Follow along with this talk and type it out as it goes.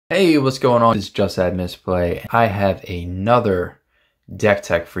Hey, what's going on? It's Just Add Misplay. I have another deck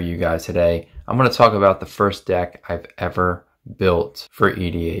tech for you guys today. I'm going to talk about the first deck I've ever built for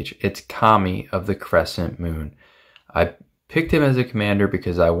EDH. It's Kami of the Crescent Moon. I picked him as a commander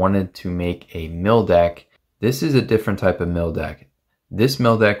because I wanted to make a mill deck. This is a different type of mill deck. This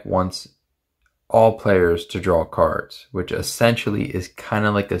mill deck wants all players to draw cards, which essentially is kind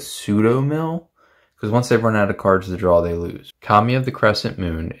of like a pseudo mill. Because once they run out of cards to draw, they lose. Kami of the Crescent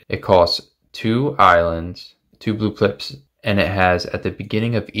Moon, it costs 2 islands, 2 blue pips, and it has, at the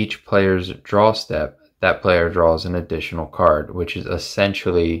beginning of each player's draw step, that player draws an additional card, which is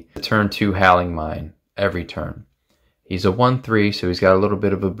essentially turn 2 Howling Mine every turn. He's a 1/3, so he's got a little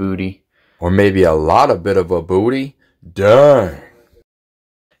bit of a booty. Or maybe a lot of bit of a booty. Dang.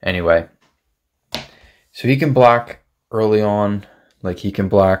 Anyway, so he can block early on, like he can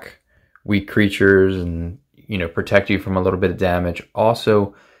block weak creatures and, protect you from a little bit of damage.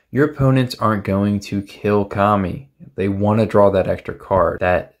 Also, your opponents aren't going to kill Kami. They want to draw that extra card.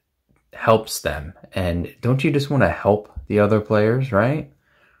 That helps them. And don't you just want to help the other players, right?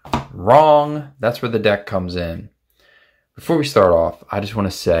 Wrong. That's where the deck comes in. Before we start off, I just want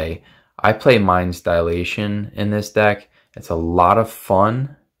to say I play Mind's Dilation in this deck. It's a lot of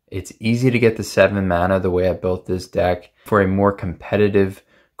fun. It's easy to get the 7 mana the way I built this deck. For a more competitive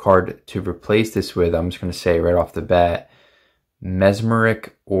card to replace this with, I'm just going to say right off the bat,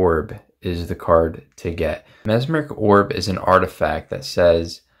 Mesmeric Orb is the card to get. Mesmeric Orb is an artifact that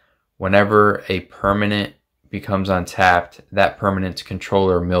says whenever a permanent becomes untapped, that permanent's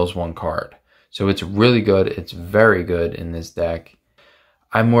controller mills 1 card. So it's really good. It's very good in this deck.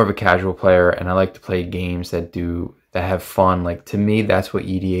 I'm more of a casual player and I like to play games that have fun. Like, to me, that's what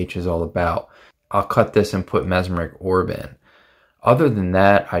EDH is all about. I'll cut this and put Mesmeric Orb in. Other than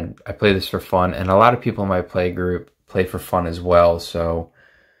that, I play this for fun, and a lot of people in my play group play for fun as well, so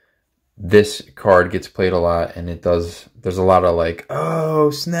this card gets played a lot, and there's a lot of like,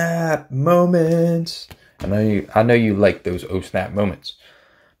 oh snap moments. I know you like those oh snap moments.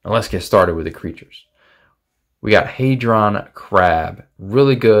 Now let's get started with the creatures. We got Hadron Crab,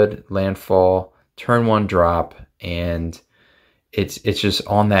 really good landfall, turn 1 drop, and it's just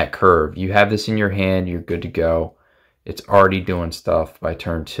on that curve. You have this in your hand, you're good to go. It's already doing stuff by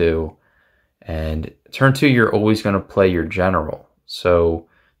turn 2. And turn 2, you're always going to play your general. So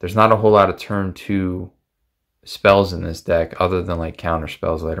there's not a whole lot of turn 2 spells in this deck other than like counter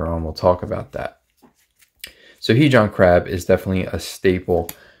spells later on. We'll talk about that. So Hadron Crab is definitely a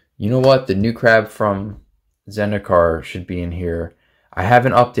staple. You know what? The new crab from Zendikar should be in here. I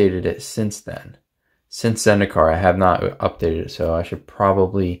haven't updated it since then. Since Zendikar, I have not updated it, so I should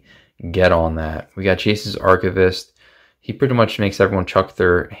probably get on that. We got Jace's Archivist. He pretty much makes everyone chuck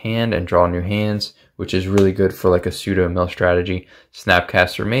their hand and draw new hands, which is really good for like a pseudo mill strategy.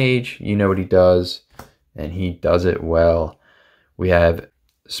 Snapcaster Mage, you know what he does, and he does it well. We have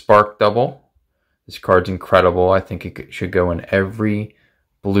Spark Double. This card's incredible. I think it should go in every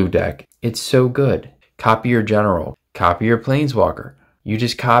blue deck. It's so good. Copy your general. Copy your planeswalker. You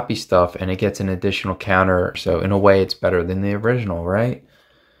just copy stuff and it gets an additional counter. So in a way, it's better than the original, right?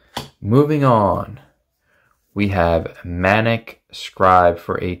 Moving on. We have Manic Scribe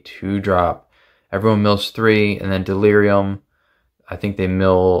for a 2-drop. Everyone mills 3, and then Delirium, I think they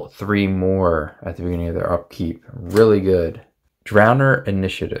mill 3 more at the beginning of their upkeep. Really good. Drowner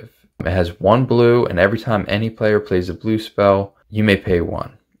Initiative. It has 1 blue, and every time any player plays a blue spell, you may pay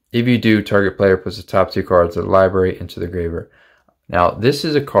 1. If you do, target player puts the top 2 cards of the library into the graveyard. Now, this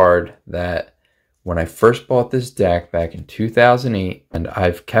is a card that when I first bought this deck back in 2008, and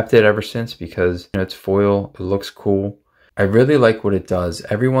I've kept it ever since because it's foil, it looks cool. I really like what it does.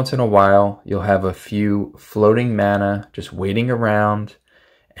 Every once in a while, you'll have a few floating mana just waiting around,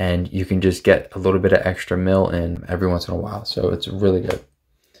 and you can just get a little bit of extra mill in every once in a while. So it's really good.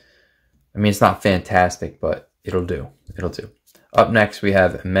 I mean, it's not fantastic, but it'll do. It'll do. Up next, we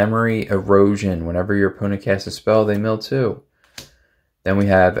have Memory Erosion. Whenever your opponent casts a spell, they mill 2. Then we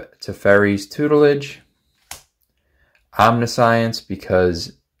have Teferi's Tutelage, Omniscience,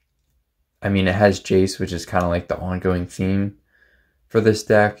 because, I mean, it has Jace, which is kind of like the ongoing theme for this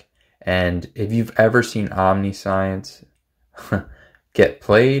deck. And if you've ever seen Omniscience get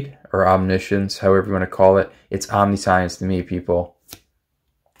played, or Omniscience, however you want to call it, it's Omniscience to me, people.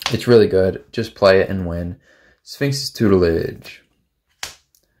 It's really good. Just play it and win. Sphinx's Tutelage,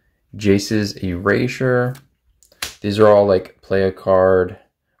 Jace's Erasure. These are all like play a card,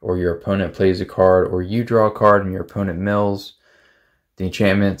 or your opponent plays a card, or you draw a card and your opponent mills. The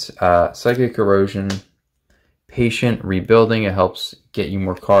enchantments, Psychic Erosion, Patient Rebuilding. It helps get you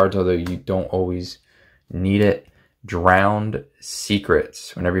more cards, although you don't always need it. Drowned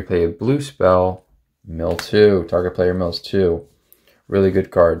Secrets. Whenever you play a blue spell, mill 2. Target player mills 2. Really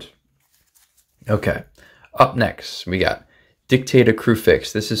good cards. Okay, up next, we got Dictate a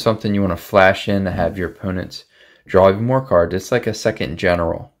Crucifix. This is something you want to flash in to have your opponents draw even more cards. It's like a second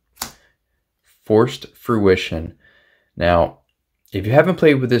general. Forced Fruition. Now, if you haven't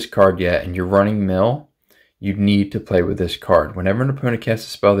played with this card yet and you're running mill, you need to play with this card. Whenever an opponent casts a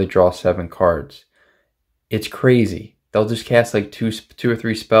spell, they draw 7 cards. It's crazy. They'll just cast like two or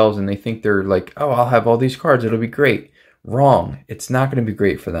three spells and they think they're like, oh, I'll have all these cards. It'll be great. Wrong. It's not going to be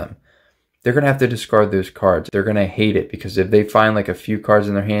great for them. They're going to have to discard those cards. They're going to hate it because if they find like a few cards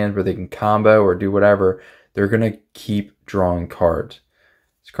in their hand where they can combo or do whatever, they're going to keep drawing cards.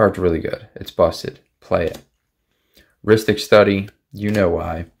 This card's really good. It's busted. Play it. Ristic Study. You know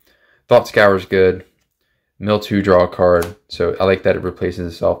why. Thought Scour's good. Mill 2, draw a card. So I like that it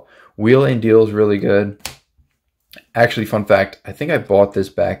replaces itself. Wheel and Deal is really good. Actually, fun fact, I think I bought this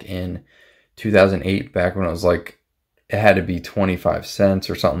back in 2008, back when it was like, it had to be 25 cents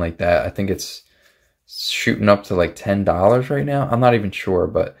or something like that. I think it's shooting up to like $10 right now. I'm not even sure,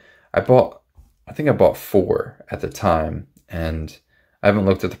 but I think I bought 4 at the time, and I haven't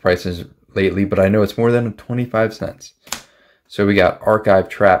looked at the prices lately, but I know it's more than 25 cents. So we got Archive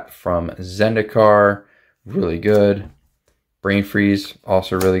Trap from Zendikar, really good. Brain Freeze,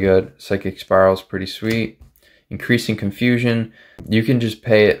 also really good. Psychic Spiral's pretty sweet. Increasing Confusion, you can just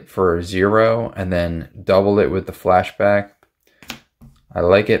pay it for 0 and then double it with the flashback. I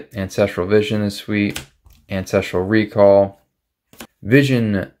like it. Ancestral Vision is sweet. Ancestral Recall.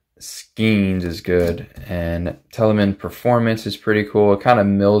 Vision Schemes is good. And Telemann Performance is pretty cool. It kind of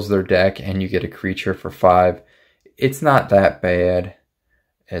mills their deck and you get a creature for 5. It's not that bad.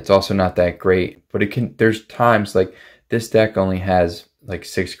 It's also not that great. But it can. There's times like this deck only has like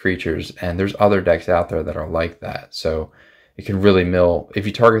 6 creatures, and there's other decks out there that are like that. So it can really mill. If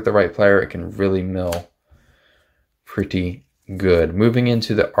you target the right player, it can really mill pretty good. Moving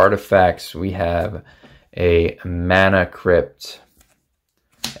into the artifacts, we have a Mana Crypt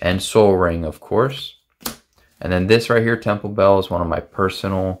and Soul Ring, of course. And then this right here, Temple Bell, is one of my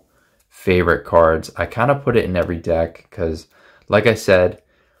personal favorite cards. I kind of put it in every deck because, like I said,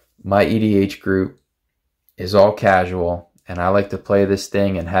 my EDH group is all casual. And I like to play this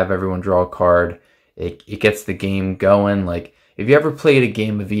thing and have everyone draw a card. It gets the game going. Like, if you ever played a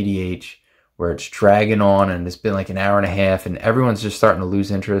game of EDH where it's dragging on and it's been like an hour and a half and everyone's just starting to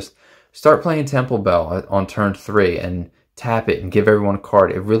lose interest, start playing Temple Bell on turn 3 and tap it and give everyone a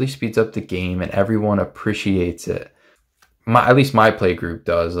card. It really speeds up the game and everyone appreciates it. At least my play group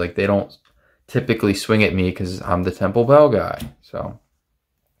does. Like, they don't typically swing at me because I'm the Temple Bell guy. So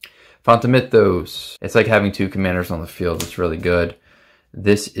Font of Mythos. It's like having 2 commanders on the field. It's really good.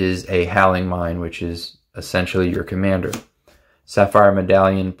 This is a Howling Mine, which is essentially your commander. Sapphire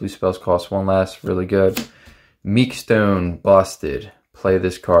Medallion. Blue spells cost 1 less. Really good. Meekstone. Busted. Play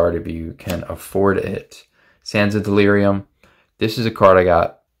this card if you can afford it. Sands of Delirium. This is a card I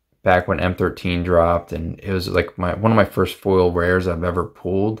got back when M13 dropped, and it was like one of my first foil rares I've ever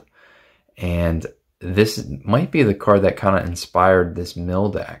pulled. And this might be the card that kind of inspired this mill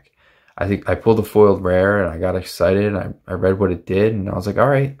deck. I think I pulled a foiled rare and I got excited. I read what it did and I was like, all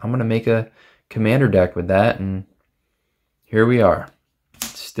right, I'm going to make a commander deck with that. And here we are.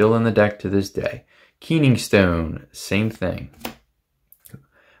 Still in the deck to this day. Keening Stone, same thing.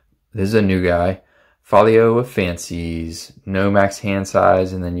 This is a new guy. Folio of Fancies. No max hand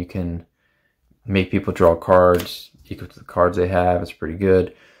size, and then you can make people draw cards equal to the cards they have. It's pretty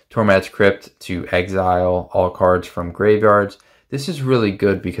good. Tormad's Crypt to exile all cards from graveyards. This is really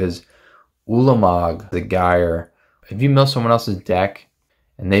good because Ulamog, the Gyre, if you mill someone else's deck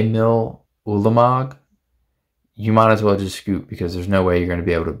and they mill Ulamog, you might as well just scoop because there's no way you're going to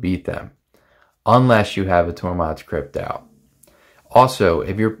be able to beat them unless you have a Tormad's Crypt out. Also,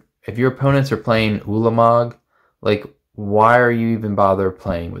 if your opponents are playing Ulamog, like, why are you even bother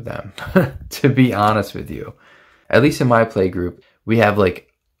playing with them? To be honest with you. At least in my play group, we have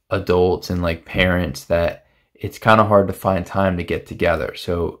like adults and like parents that it's kind of hard to find time to get together.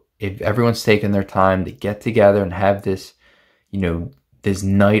 So if everyone's taking their time to get together and have this, you know, this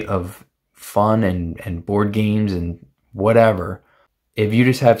night of fun and board games and whatever, if you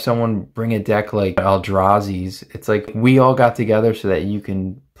just have someone bring a deck like Eldrazi's, it's like we all got together so that you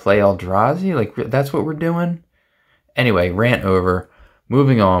can play Eldrazi. Like, that's what we're doing. Anyway, rant over.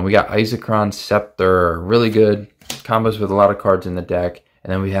 Moving on, we got Isochron Scepter, really good. Combos with a lot of cards in the deck.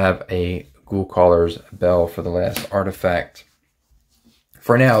 And then we have a Ghoul Caller's Bell for the last artifact.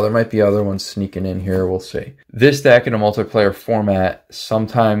 For now, there might be other ones sneaking in here. We'll see. This deck in a multiplayer format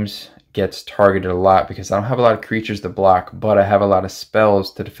sometimes gets targeted a lot because I don't have a lot of creatures to block, but I have a lot of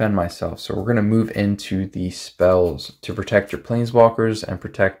spells to defend myself. So we're going to move into the spells to protect your planeswalkers and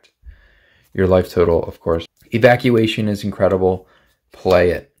protect your life total, of course. Evacuation is incredible.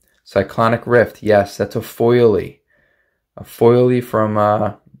 Play it. Cyclonic Rift, yes, that's a foily. A foily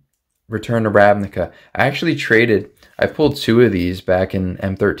from Return to Ravnica. I actually traded, I pulled 2 of these back in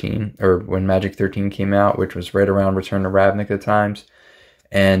M13, or when Magic 13 came out, which was right around Return to Ravnica times.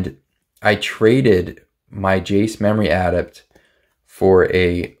 And I traded my Jace Memory Adept for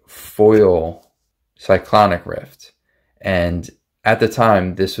a foil Cyclonic Rift. And at the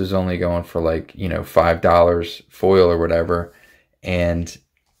time, this was only going for like, you know, $5 foil or whatever. And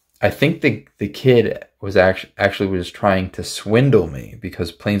I think the kid was actually was trying to swindle me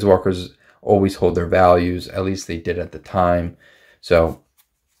because planeswalkers always hold their values. At least they did at the time. So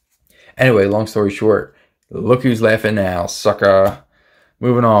anyway, long story short, look who's laughing now, sucker.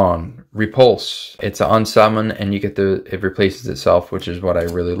 Moving on, Repulse. It's an unsummon and you get it replaces itself, which is what I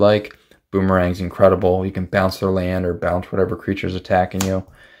really like. Boomerang's incredible. You can bounce their land or bounce whatever creature's attacking you.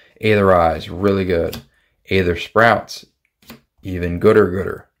 Aetherize, really good. Aether Sprouts, even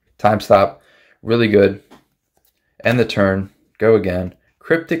gooder. Time Stop, really good. End the turn, go again.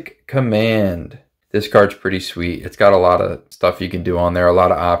 Cryptic Command. This card's pretty sweet. It's got a lot of stuff you can do on there, a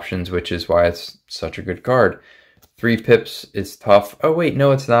lot of options, which is why it's such a good card. 3 pips is tough. Oh wait,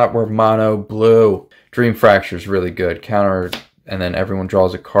 no it's not. We're mono blue. Dream Fracture is really good. Counter, and then everyone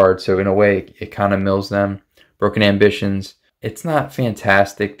draws a card. So in a way, it kind of mills them. Broken Ambitions. It's not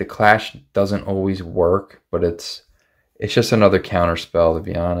fantastic. The Clash doesn't always work, but it's just another counter spell, to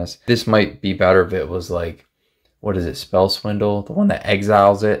be honest. This might be better if it was like, what is it, Spell Swindle? The one that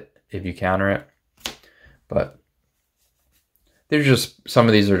exiles it if you counter it. But there's just, some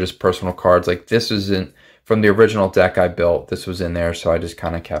of these are just personal cards. Like this isn't, from the original deck I built, this was in there, so I just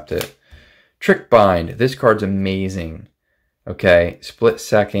kind of kept it. Trick Bind. This card's amazing. Okay, Split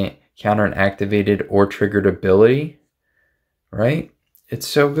Second, counter an activated or triggered ability. Right? It's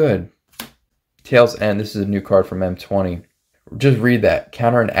so good. Tail's End. This is a new card from M20. Just read that.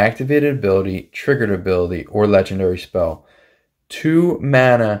 Counter an activated ability, triggered ability, or legendary spell. 2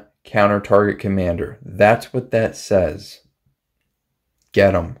 mana, counter target commander. That's what that says.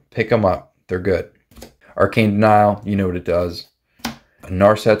 Get them. Pick them up. They're good. Arcane Denial. You know what it does.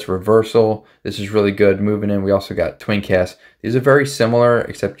 Narset's Reversal. This is really good. Moving in. We also got Twin Cast. These are very similar,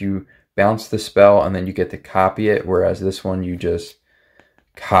 except you bounce the spell and then you get to copy it, whereas this one you just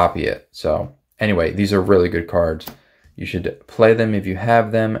copy it. So anyway, these are really good cards. You should play them if you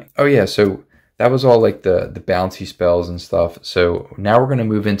have them. Oh yeah, so that was all like the bouncy spells and stuff. So now we're going to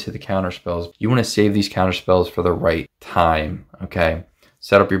move into the counter spells. You want to save these counter spells for the right time, okay?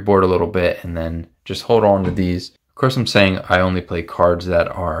 Set up your board a little bit and then just hold on to these. Of course, I'm saying I only play cards that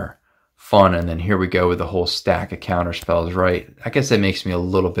are fun, and then here we go with the whole stack of counter spells, right? I guess that makes me a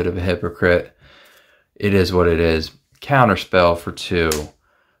little bit of a hypocrite. It is what it is. Counter spell for 2.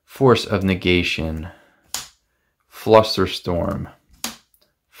 Force of Negation. Flusterstorm.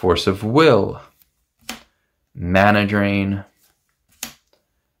 Force of Will. Mana Drain.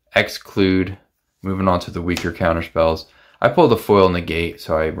 Exclude. Moving on to the weaker counter spells. I pulled the foil Negate,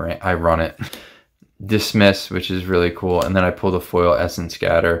 so I run it. Dismiss, which is really cool. And then I pulled the foil Essence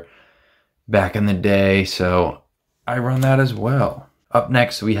Scatter back in the day, so I run that as well. Up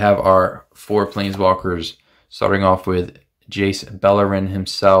next, we have our 4 planeswalkers, starting off with Jace Beleren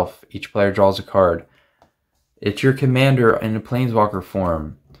himself. Each player draws a card. It's your commander in a planeswalker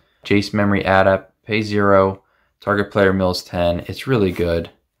form. Jace Memory Adept, pay 0. Target player mills 10. It's really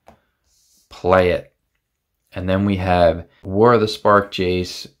good. Play it. And then we have War of the Spark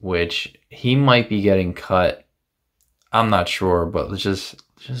Jace, which he might be getting cut. I'm not sure, but let's just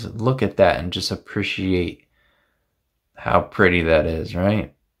look at that and just appreciate how pretty that is,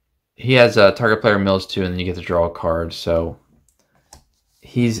 right? He has a target player mills 2, and then you get to draw a card. So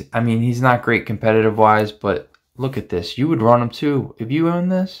he's not great competitive wise, but look at this. You would run him too. If you own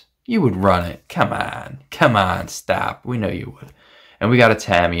this, you would run it. Come on, stop. We know you would. And we got a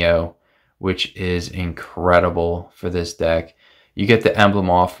Tamiyo, which is incredible for this deck. You get the emblem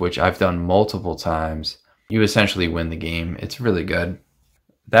off, which I've done multiple times. You essentially win the game. It's really good.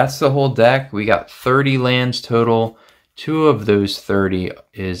 That's the whole deck. We got 30 lands total. 2 of those 30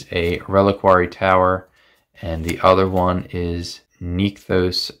 is a Reliquary Tower, and the other one is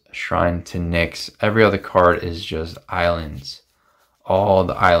Nykthos Shrine to Nyx. Every other card is just islands. All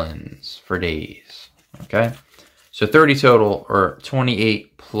the islands for days. Okay? So 30 total, or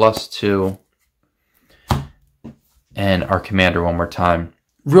 28 plus 2. And our commander one more time.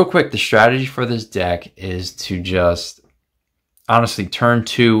 Real quick, the strategy for this deck is to just... honestly, turn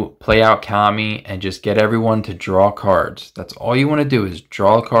 2, play out Kami, and just get everyone to draw cards. That's all you want to do, is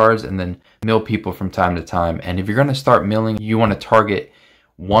draw cards and then mill people from time to time. And if you're going to start milling, you want to target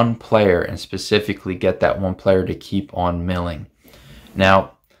one player and specifically get that one player to keep on milling.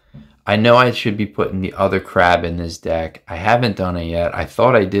 Now, I know I should be putting the other crab in this deck. I haven't done it yet. I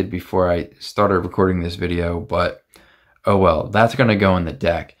thought I did before I started recording this video, but oh well, that's going to go in the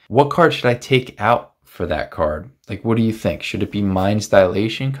deck. What card should I take out for that card? Like, what do you think? Should it be Mind's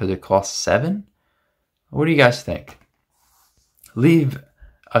Dilation because it costs 7? What do you guys think? Leave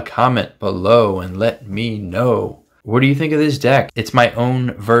a comment below and let me know. What do you think of this deck? It's my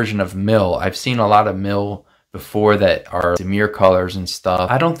own version of mill. I've seen a lot of mill before that are Demir colors and stuff.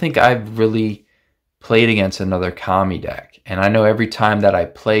 I don't think I've really played against another Kami deck. And I know every time that I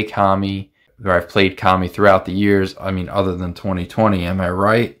play Kami, or I've played Kami throughout the years, I mean, other than 2020, am I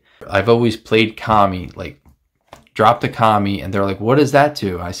right? I've always played Kami, like, dropped a Kami, and they're like, what does that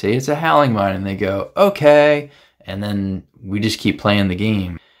do? I say, it's a Howling Mine, and they go, okay. And then we just keep playing the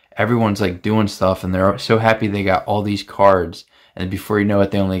game. Everyone's, like, doing stuff, and they're so happy they got all these cards. And before you know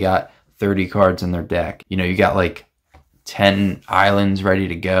it, they only got 30 cards in their deck. You know, you got, like, 10 islands ready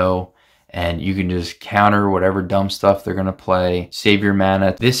to go, and you can just counter whatever dumb stuff they're going to play. Save your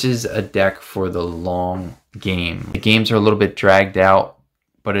mana. This is a deck for the long game. The games are a little bit dragged out,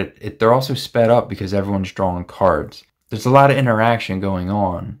 but they're also sped up because everyone's drawing cards. There's a lot of interaction going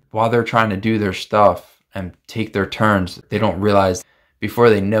on. While they're trying to do their stuff and take their turns, they don't realize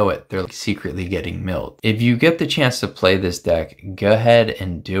before they know it, they're like secretly getting milled. If you get the chance to play this deck, go ahead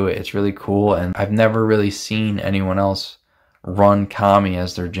and do it. It's really cool, and I've never really seen anyone else run Kami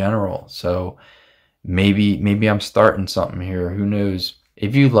as their general. So maybe I'm starting something here. Who knows?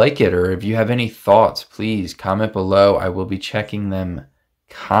 If you like it or if you have any thoughts, please comment below. I will be checking them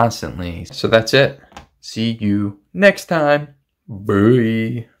constantly. So that's it. See you next time.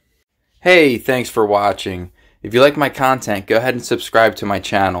 Bye. Hey, thanks for watching. If you like my content, go ahead and subscribe to my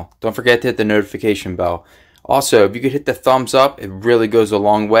channel. Don't forget to hit the notification bell. Also, if you could hit the thumbs up, it really goes a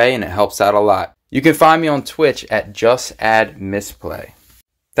long way and it helps out a lot. You can find me on Twitch at JustAddMisplay.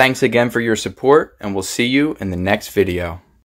 Thanks again for your support, and we'll see you in the next video.